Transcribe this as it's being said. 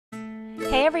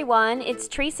Hey everyone, it's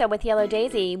Theresa with Yellow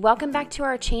Daisy. Welcome back to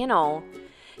our channel.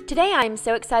 Today I'm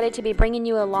so excited to be bringing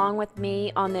you along with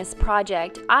me on this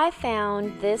project. I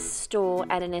found this stool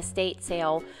at an estate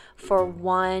sale for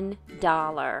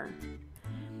 $1.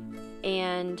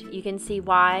 And you can see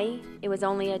why it was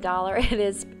only $1. It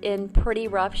is in pretty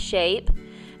rough shape,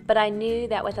 but I knew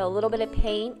that with a little bit of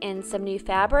paint and some new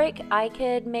fabric, I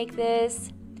could make this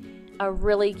a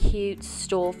really cute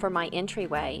stool for my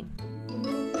entryway.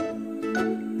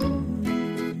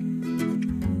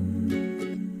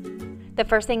 The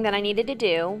first thing that I needed to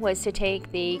do was to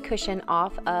take the cushion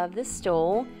off of the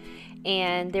stool,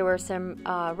 and there were some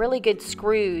really good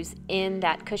screws in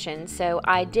that cushion, so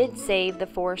I did save the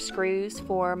 4 screws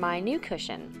for my new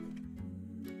cushion.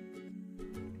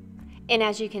 And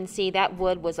as you can see, that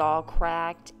wood was all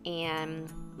cracked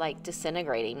and like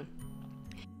disintegrating.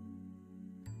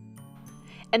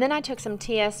 And then I took some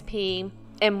TSP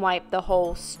and wiped the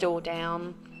whole stool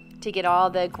down to get all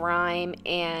the grime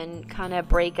and kind of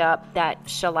break up that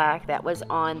shellac that was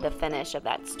on the finish of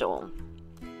that stool.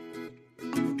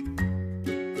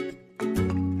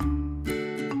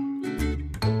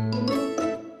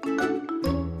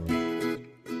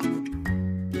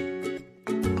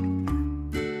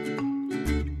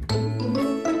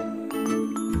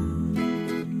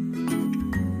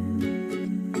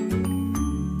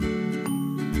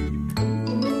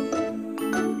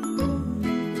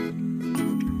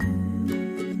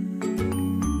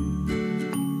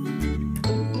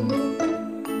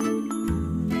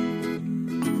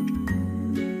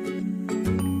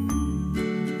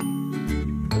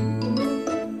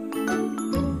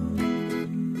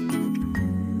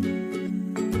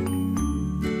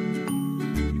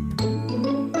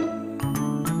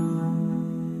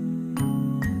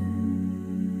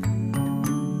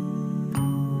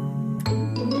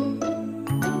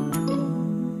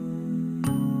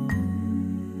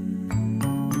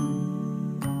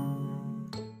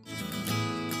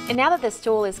 And now that the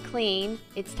stool is clean,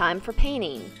 it's time for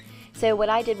painting. So what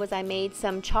I did was I made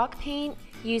some chalk paint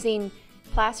using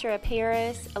plaster of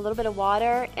Paris, a little bit of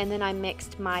water, and then I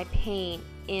mixed my paint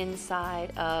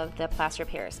inside of the plaster of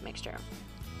Paris mixture.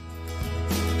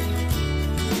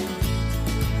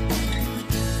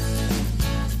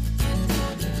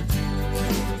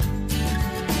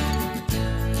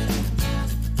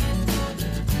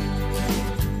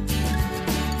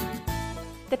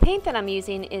 The paint that I'm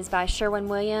using is by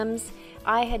Sherwin-Williams.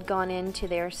 I had gone into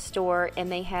their store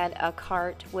and they had a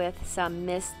cart with some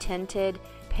mist tinted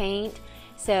paint,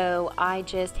 so I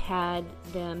just had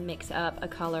them mix up a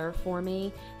color for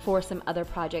me for some other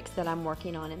projects that I'm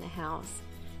working on in the house.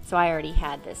 So I already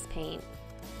had this paint.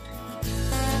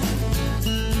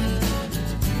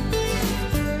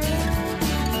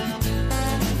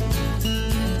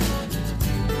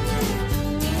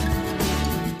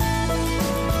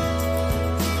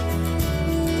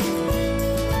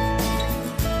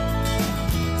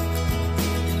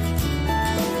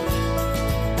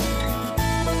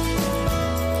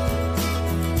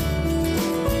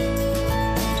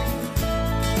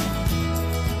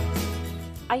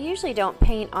 I usually don't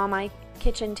paint on my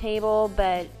kitchen table,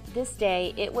 but this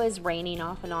day it was raining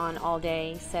off and on all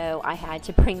day, so I had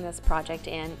to bring this project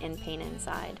in and paint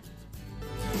inside.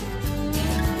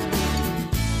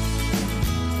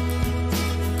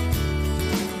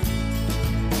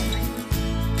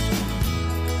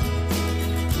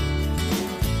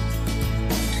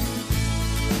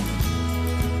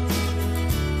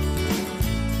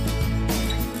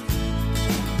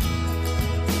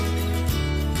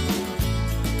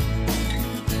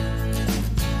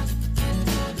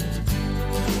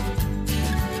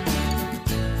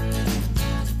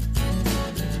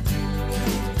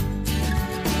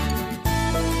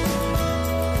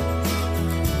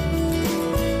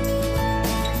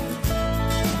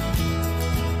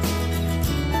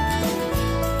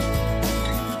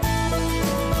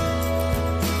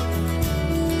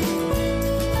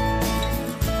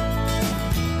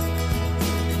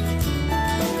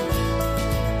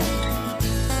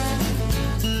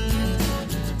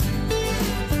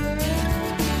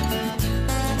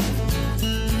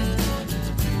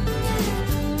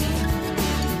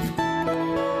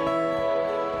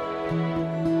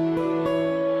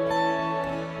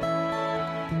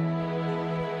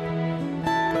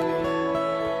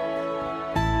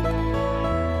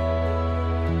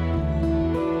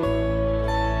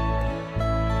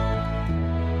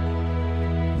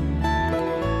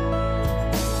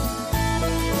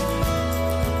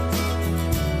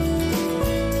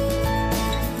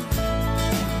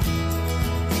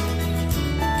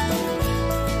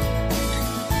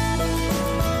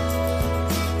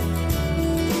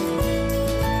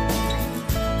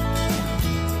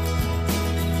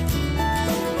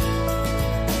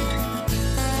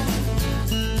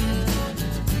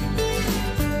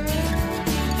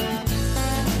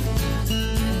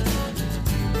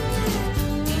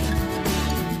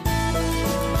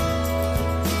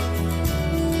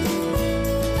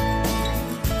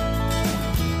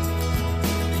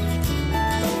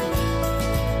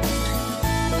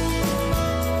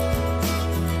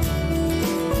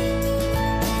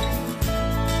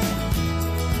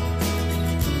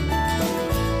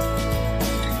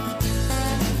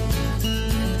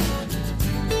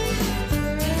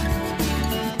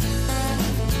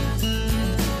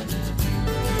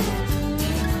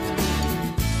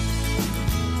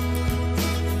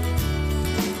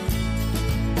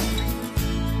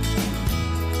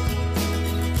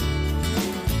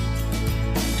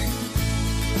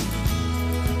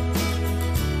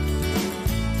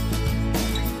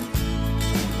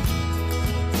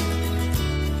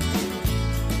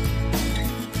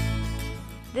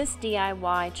 This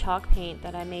DIY chalk paint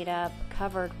that I made up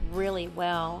covered really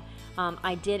well.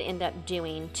 I did end up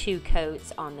doing 2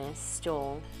 coats on this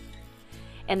stool.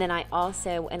 And then I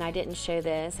also, and I didn't show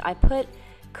this, I put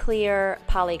clear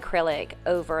polyacrylic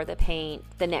over the paint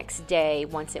the next day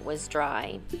once it was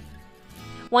dry.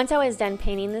 Once I was done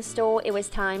painting the stool, it was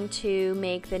time to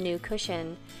make the new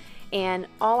cushion. And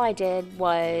all I did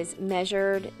was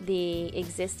measured the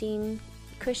existing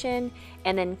cushion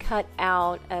and then cut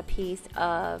out a piece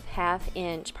of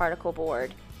 1/2-inch particle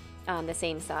board, the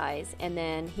same size. And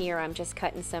then here I'm just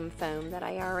cutting some foam that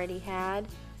I already had.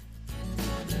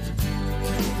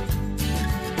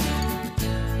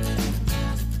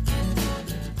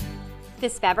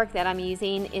 This fabric that I'm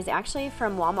using is actually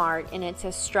from Walmart, and it's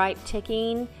a stripe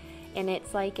ticking, and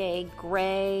it's like a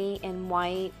gray and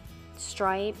white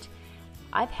striped.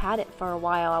 I've had it for a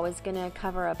while. I was gonna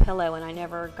cover a pillow and I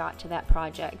never got to that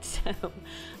project, so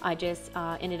I just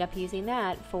ended up using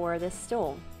that for this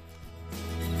stool.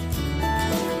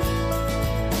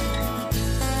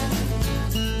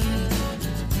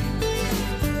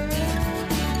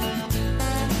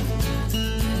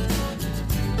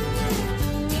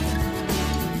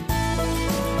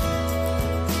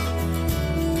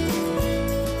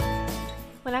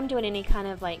 When I'm doing any kind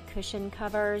of like cushion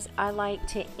covers, I like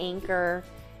to anchor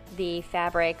the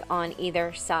fabric on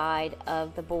either side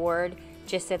of the board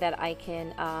just so that I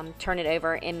can turn it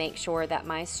over and make sure that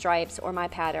my stripes or my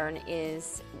pattern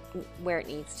is where it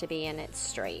needs to be and it's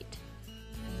straight.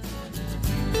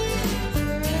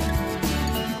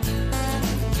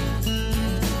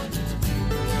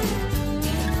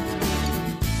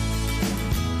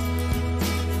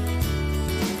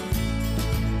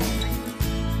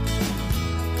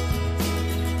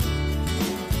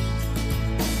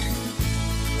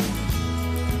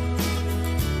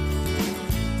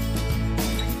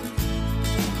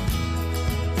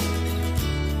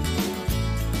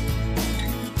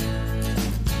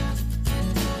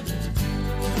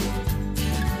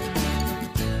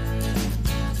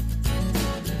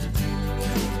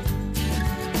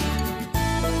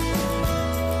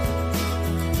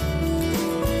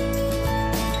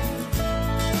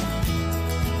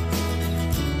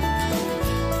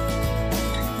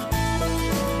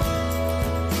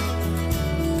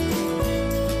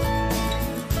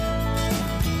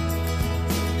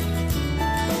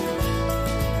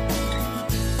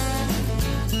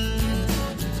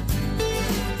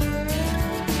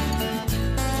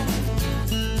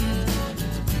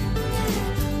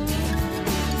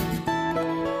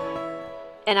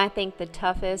 And I think the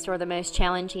toughest or the most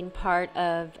challenging part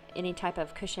of any type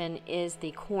of cushion is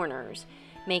the corners,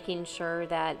 making sure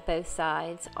that both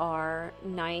sides are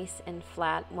nice and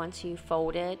flat once you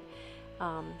fold it.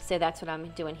 So that's what I'm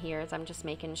doing here, is I'm just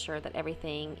making sure that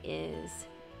everything is,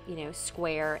 you know,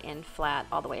 square and flat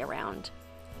all the way around.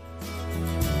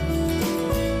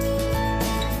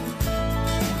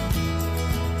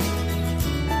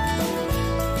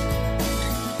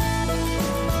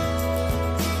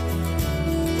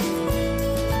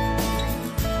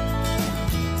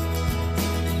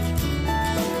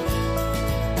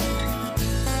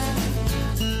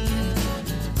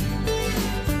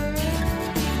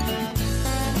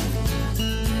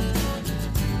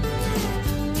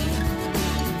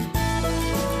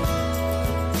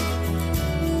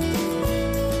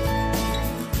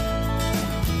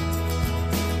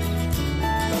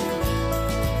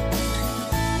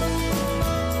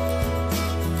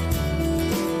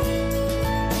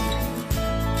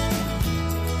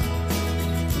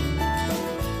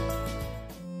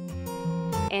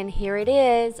 And here it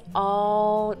is,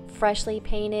 all freshly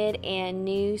painted and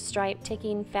new stripe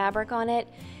ticking fabric on it.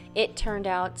 It turned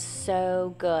out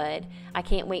so good. I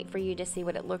can't wait for you to see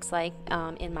what it looks like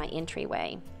in my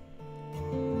entryway.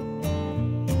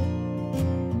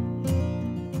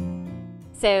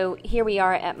 So here we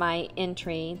are at my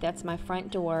entry. That's my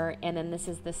front door, and then this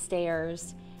is the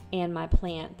stairs and my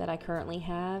plant that I currently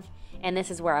have. And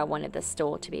this is where I wanted the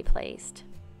stool to be placed.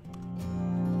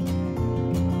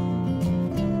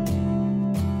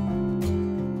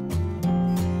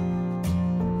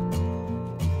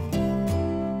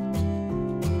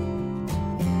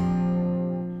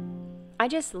 I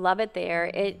just love it there.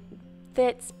 It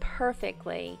fits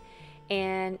perfectly,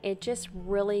 and it just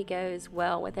really goes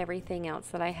well with everything else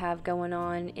that I have going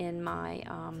on in my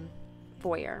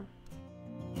foyer.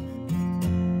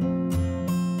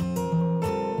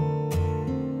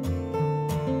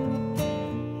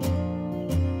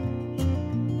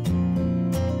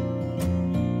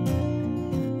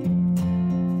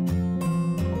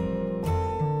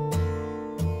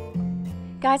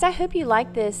 Guys, I hope you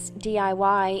like this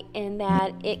DIY in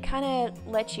that it kind of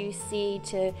lets you see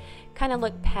to kind of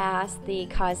look past the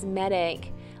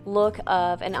cosmetic look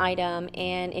of an item,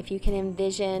 and if you can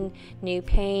envision new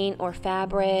paint or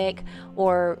fabric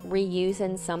or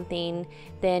reusing something,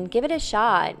 then give it a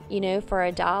shot. You know, for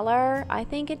 $1, I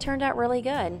think it turned out really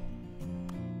good.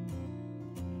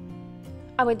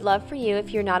 I would love for you,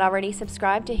 if you're not already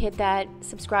subscribed, to hit that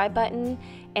subscribe button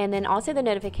and then also the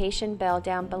notification bell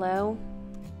down below.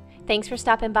 Thanks for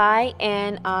stopping by,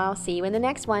 and I'll see you in the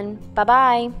next one.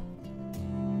 Bye-bye.